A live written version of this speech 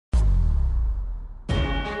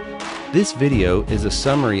This video is a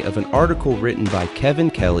summary of an article written by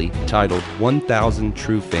Kevin Kelly titled 1,000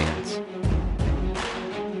 True Fans.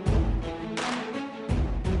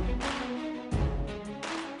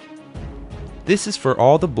 This is for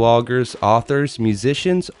all the bloggers, authors,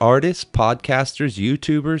 musicians, artists, podcasters,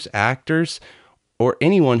 YouTubers, actors, or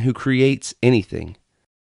anyone who creates anything.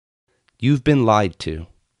 You've been lied to.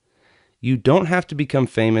 You don't have to become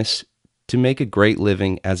famous to make a great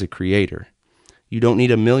living as a creator. You don't need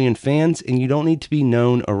 1 million fans, and you don't need to be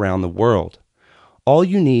known around the world. All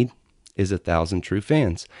you need is 1,000 true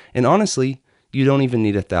fans. And honestly, you don't even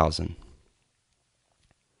need 1,000.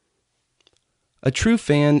 A true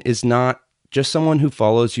fan is not just someone who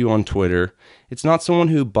follows you on Twitter. It's not someone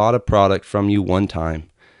who bought a product from you one time.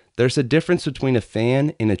 There's a difference between a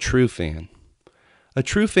fan and a true fan. A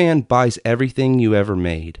true fan buys everything you ever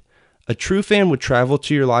made. A true fan would travel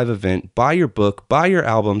to your live event, buy your book, buy your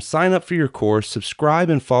album, sign up for your course, subscribe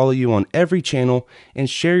and follow you on every channel, and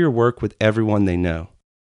share your work with everyone they know.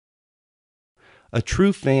 A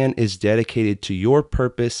true fan is dedicated to your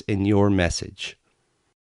purpose and your message.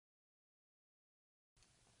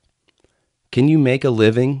 Can you make a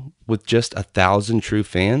living with just 1,000 true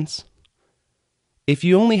fans? If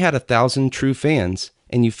you only had 1,000 true fans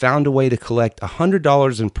and you found a way to collect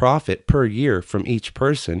 $100 in profit per year from each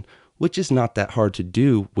person, which is not that hard to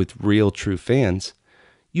do with real true fans,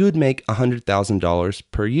 you would make $100,000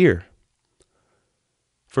 per year.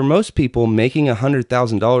 For most people, making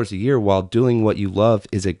 $100,000 a year while doing what you love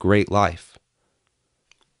is a great life.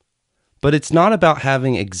 But it's not about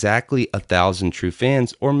having exactly 1,000 true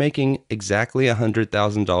fans or making exactly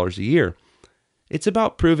 $100,000 a year. It's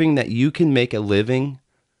about proving that you can make a living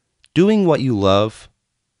doing what you love,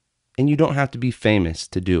 and you don't have to be famous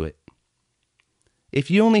to do it. If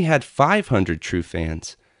you only had 500 true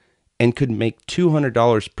fans and could make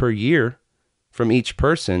 $200 per year from each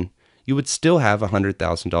person, you would still have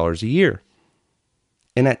 $100,000 a year.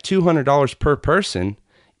 And at $200 per person,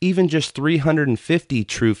 even just 350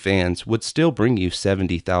 true fans would still bring you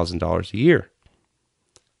 $70,000 a year.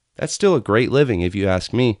 That's still a great living if you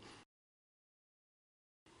ask me.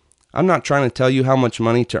 I'm not trying to tell you how much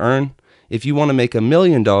money to earn. If you want to make $1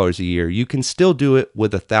 million a year, you can still do it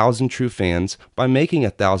with 1,000 true fans by making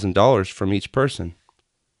 $1,000 from each person.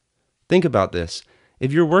 Think about this.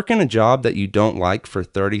 If you're working a job that you don't like for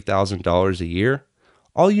 $30,000 a year,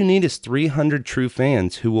 all you need is 300 true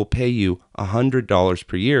fans who will pay you $100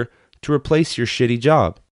 per year to replace your shitty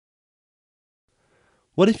job.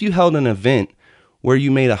 What if you held an event where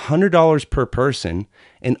you made $100 per person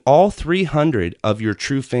and all 300 of your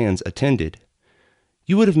true fans attended?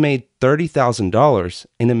 You would have made $30,000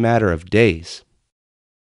 in a matter of days.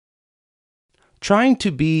 Trying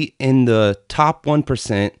to be in the top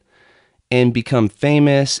 1% and become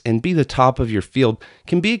famous and be the top of your field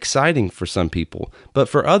can be exciting for some people, but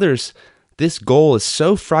for others, this goal is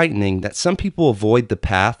so frightening that some people avoid the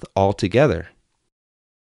path altogether.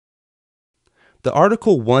 The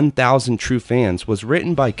article 1,000 True Fans was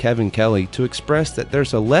written by Kevin Kelly to express that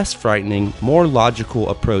there's a less frightening, more logical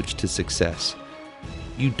approach to success.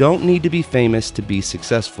 You don't need to be famous to be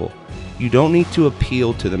successful. You don't need to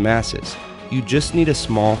appeal to the masses. You just need a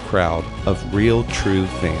small crowd of real, true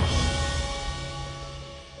fans.